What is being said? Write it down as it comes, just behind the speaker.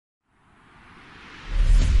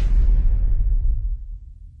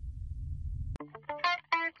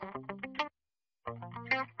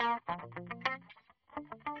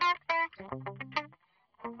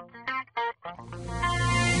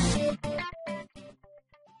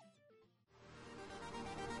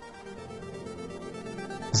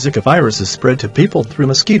Zika virus is spread to people through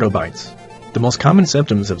mosquito bites. The most common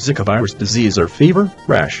symptoms of Zika virus disease are fever,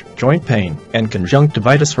 rash, joint pain, and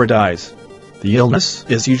conjunctivitis or eyes. The illness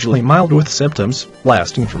is usually mild with symptoms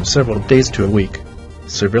lasting from several days to a week.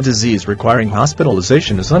 Severe disease requiring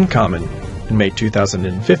hospitalization is uncommon. In May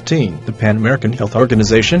 2015, the Pan American Health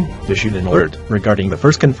Organization issued an alert regarding the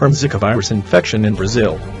first confirmed Zika virus infection in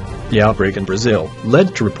Brazil. The outbreak in Brazil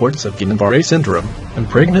led to reports of Guillain-Barré syndrome and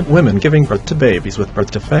pregnant women giving birth to babies with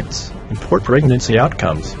birth defects and poor pregnancy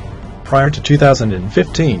outcomes. Prior to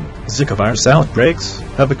 2015, Zika virus outbreaks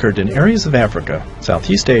have occurred in areas of Africa,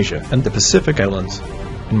 Southeast Asia, and the Pacific Islands.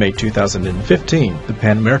 In May 2015, the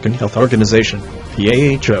Pan American Health Organization,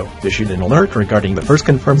 PAHO, issued an alert regarding the first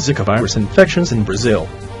confirmed Zika virus infections in Brazil.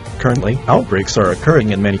 Currently, outbreaks are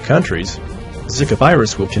occurring in many countries. Zika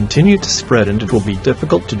virus will continue to spread, and it will be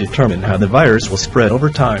difficult to determine how the virus will spread over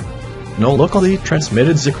time. No locally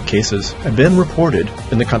transmitted Zika cases have been reported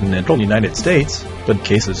in the continental United States, but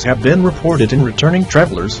cases have been reported in returning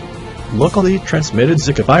travelers. Locally transmitted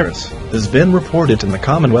Zika virus has been reported in the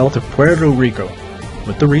Commonwealth of Puerto Rico.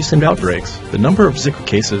 With the recent outbreaks, the number of Zika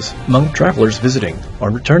cases among travelers visiting or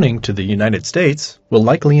returning to the United States will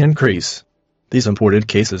likely increase. These imported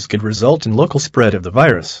cases could result in local spread of the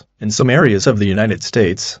virus in some areas of the United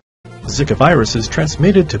States. Zika virus is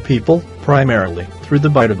transmitted to people primarily through the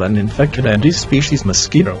bite of an infected Aedes species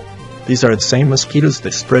mosquito. These are the same mosquitoes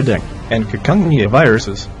that spread dengue and chikungunya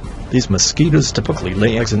viruses. These mosquitoes typically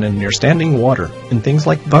lay eggs in near standing water in things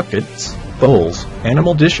like buckets, bowls,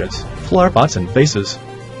 animal dishes, flower pots, and vases.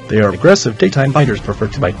 They are aggressive daytime biters, prefer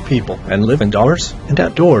to bite people, and live indoors and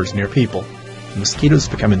outdoors near people. Mosquitoes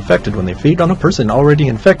become infected when they feed on a person already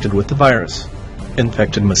infected with the virus.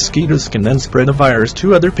 Infected mosquitoes can then spread the virus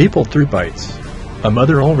to other people through bites. A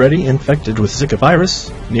mother already infected with Zika virus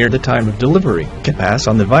near the time of delivery can pass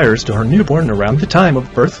on the virus to her newborn around the time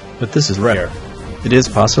of birth, but this is rare. It is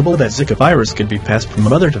possible that Zika virus could be passed from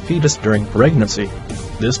mother to fetus during pregnancy.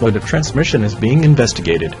 This mode of transmission is being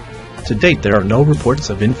investigated. To date, there are no reports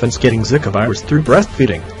of infants getting Zika virus through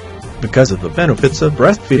breastfeeding. Because of the benefits of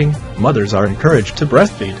breastfeeding, mothers are encouraged to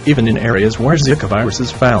breastfeed even in areas where Zika virus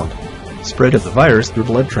is found. Spread of the virus through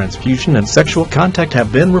blood transfusion and sexual contact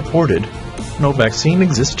have been reported. No vaccine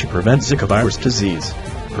exists to prevent Zika virus disease.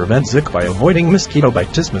 Prevent Zika by avoiding mosquito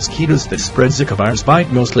bites. Mosquitoes that spread Zika virus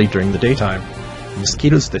bite mostly during the daytime.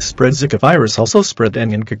 Mosquitoes that spread Zika virus also spread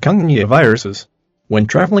dengue and chikungunya viruses. When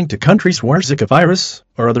traveling to countries where Zika virus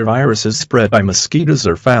or other viruses spread by mosquitoes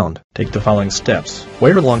are found, take the following steps.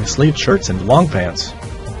 Wear long-sleeved shirts and long pants.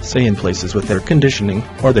 Stay in places with air conditioning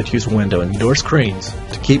or that use window and door screens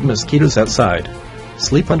to keep mosquitoes outside.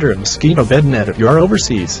 Sleep under a mosquito bed net if you are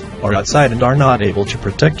overseas or outside and are not able to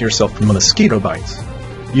protect yourself from mosquito bites.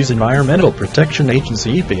 Use Environmental Protection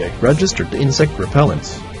Agency EPA registered insect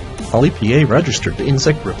repellents. All EPA registered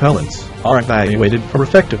insect repellents are evaluated for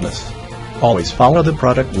effectiveness. Always follow the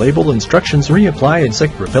product label instructions. Reapply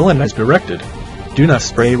insect repellent as directed. Do not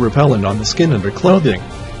spray repellent on the skin under clothing.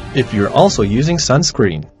 If you're also using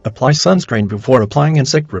sunscreen, apply sunscreen before applying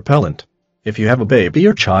insect repellent. If you have a baby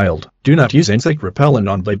or child, do not use insect repellent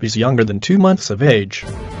on babies younger than 2 months of age.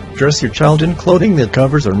 Dress your child in clothing that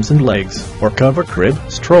covers arms and legs, or cover crib,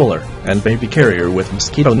 stroller, and baby carrier with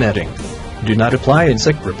mosquito netting. Do not apply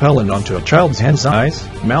insect repellent onto a child's hands, eyes,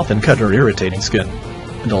 mouth, and cut or irritating skin.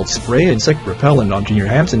 Adults spray insect repellent onto your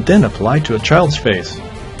hands and then apply to a child's face.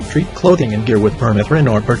 Treat clothing and gear with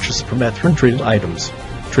permethrin or purchase permethrin-treated items.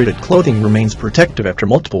 Treated clothing remains protective after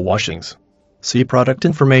multiple washings. See product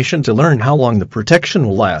information to learn how long the protection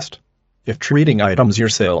will last. If treating items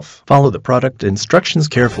yourself, follow the product instructions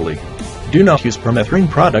carefully. Do not use permethrin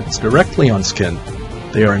products directly on skin.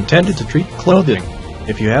 They are intended to treat clothing.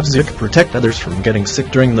 If you have Zika, protect others from getting sick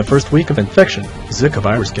during the first week of infection. Zika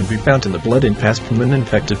virus can be found in the blood and passed from an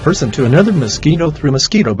infected person to another mosquito through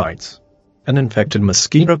mosquito bites. An infected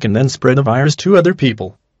mosquito can then spread the virus to other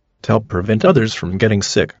people. To help prevent others from getting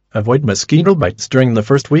sick, avoid mosquito bites during the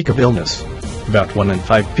first week of illness. About 1 in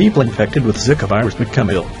 5 people infected with Zika virus become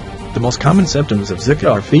ill. The most common symptoms of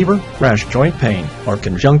Zika are fever, rash, joint pain, or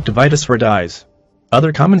conjunctivitis or eyes.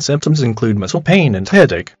 Other common symptoms include muscle pain and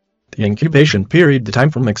headache. The incubation period, the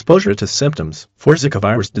time from exposure to symptoms for Zika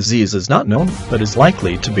virus disease, is not known, but is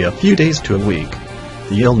likely to be a few days to a week.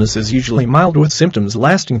 The illness is usually mild with symptoms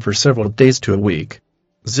lasting for several days to a week.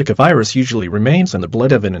 Zika virus usually remains in the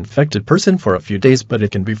blood of an infected person for a few days, but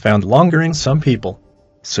it can be found longer in some people.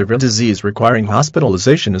 Severe disease requiring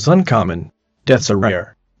hospitalization is uncommon. Deaths are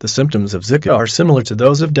rare. The symptoms of Zika are similar to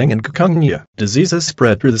those of dengue and chikungunya. Diseases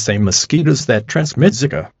spread through the same mosquitoes that transmit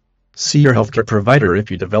Zika. See your healthcare provider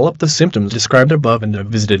if you develop the symptoms described above and have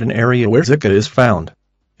visited an area where Zika is found.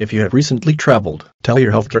 If you have recently traveled, tell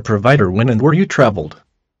your healthcare provider when and where you traveled.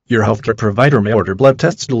 Your healthcare provider may order blood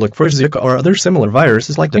tests to look for Zika or other similar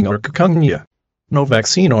viruses like dengue or chikungunya. No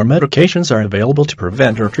vaccine or medications are available to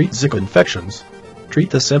prevent or treat Zika infections. Treat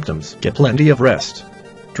the symptoms, get plenty of rest.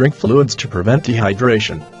 Drink fluids to prevent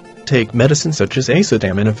dehydration. Take medicine such as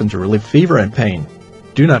acetaminophen to relieve fever and pain.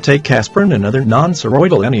 Do not take aspirin and other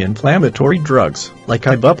non-steroidal anti-inflammatory drugs, like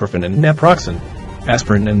ibuprofen and naproxen.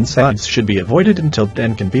 Aspirin and NSAIDs should be avoided until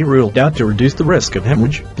then can be ruled out to reduce the risk of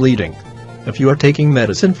hemorrhage, bleeding. If you are taking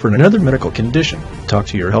medicine for another medical condition, talk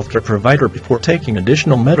to your healthcare provider before taking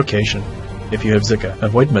additional medication. If you have Zika,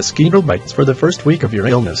 avoid mosquito bites for the first week of your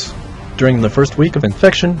illness. During the first week of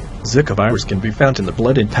infection, Zika virus can be found in the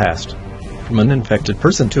blood and passed from an infected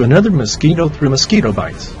person to another mosquito through mosquito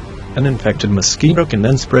bites. An infected mosquito can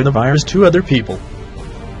then spread the virus to other people.